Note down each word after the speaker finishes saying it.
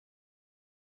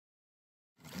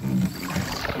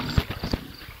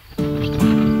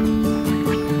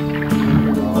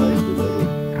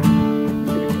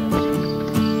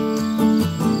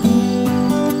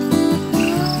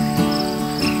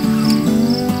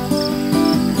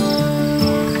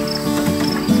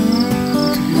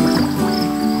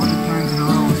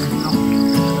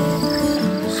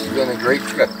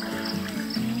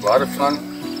lot of fun.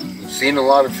 We've seen a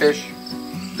lot of fish.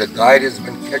 The guide has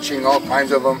been catching all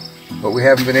kinds of them, but we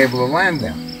haven't been able to land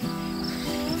them.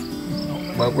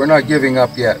 But we're not giving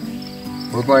up yet.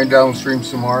 We're going downstream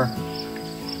some more,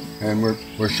 and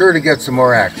we're sure to get some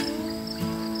more action.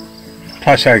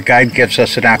 Plus our guide gives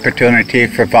us an opportunity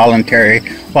for voluntary,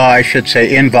 well, I should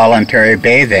say involuntary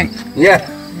bathing. Yeah.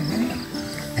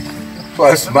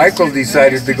 Plus Michael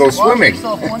decided to go swimming.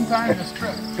 One time this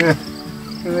trip.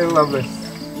 They love it.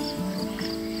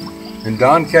 And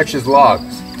Don catches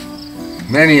logs.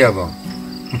 Many of them.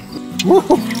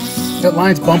 That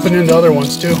line's bumping into other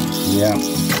ones too. Yeah.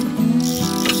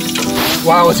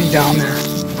 Wow, is he down there?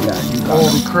 Yeah, you got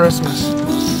Holy him. Christmas.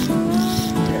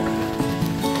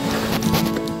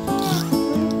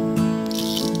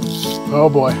 Oh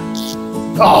boy.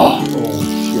 Oh,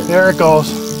 Oh, shit. there it goes.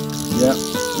 Yeah.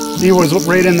 He was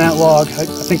right in that log. I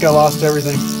think I lost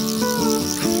everything.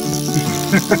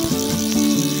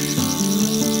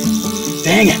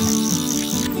 Dang it.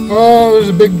 Oh, there's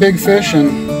a big fish,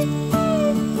 and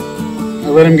I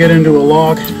let him get into a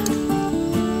log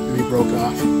and he broke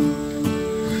off.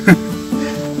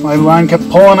 My line kept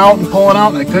pulling out,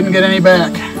 and I couldn't get any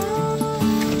back.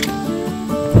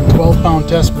 12-pound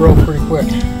test broke pretty quick.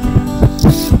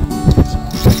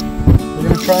 We're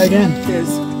gonna try again.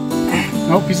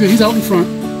 Nope, he's out in front.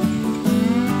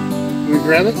 Can we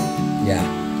grab it? Yeah.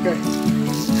 Okay.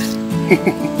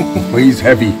 Well, he's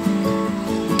heavy.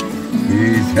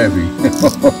 He's heavy.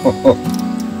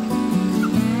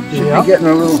 Should be getting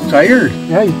a little tired.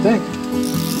 Yeah, you'd think.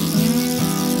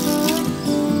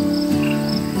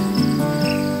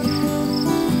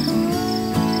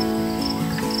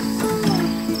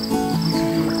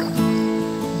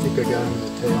 I think I got him in the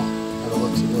tail by the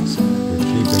looks of this. We're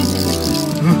keeping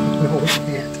him. No, we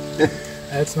can't.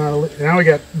 That's not a... Now we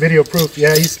got video proof.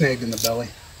 Yeah, he's snagged in the belly.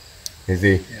 Is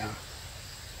he? Yeah.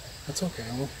 That's okay.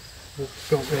 We'll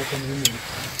go back in and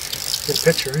get a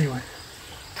picture anyway.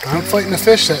 I'm fighting a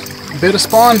fish that bit a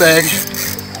spawn bag.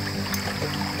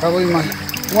 Probably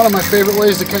one of my favorite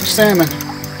ways to catch salmon.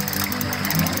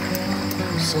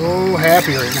 I'm so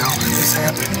happy right now. I'm just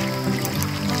happy.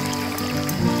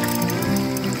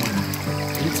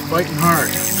 It's fighting hard.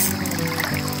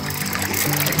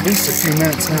 At least a few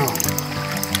minutes now.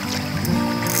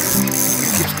 It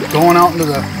keeps going out into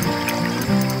the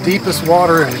deepest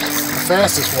water and the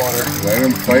fastest water. Let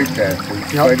him fight that.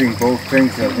 He's fighting both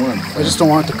things at once. I just don't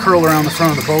want it to curl around the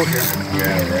front of the boat here.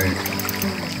 Yeah, right.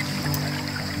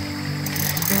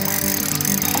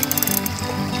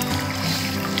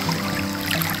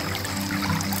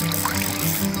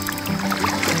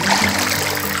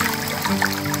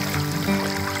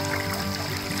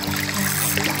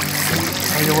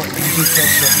 Tell you what, you can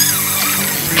catch that.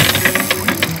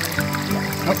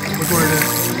 Oh, look where it is.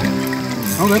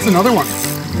 Oh, that's another one.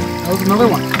 That was another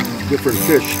one. Different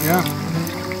fish. Yeah.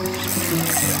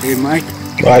 Hey, Mike.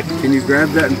 What? Can you grab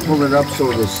that and pull it up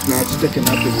so it's not sticking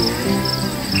up in the air?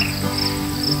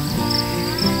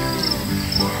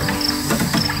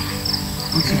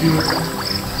 Once you do it.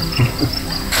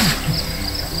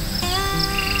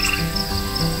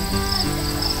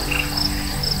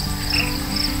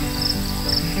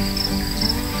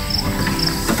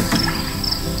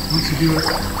 Once you do it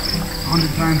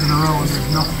 100 times in a row and there's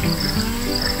nothing,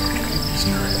 get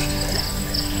discouraged.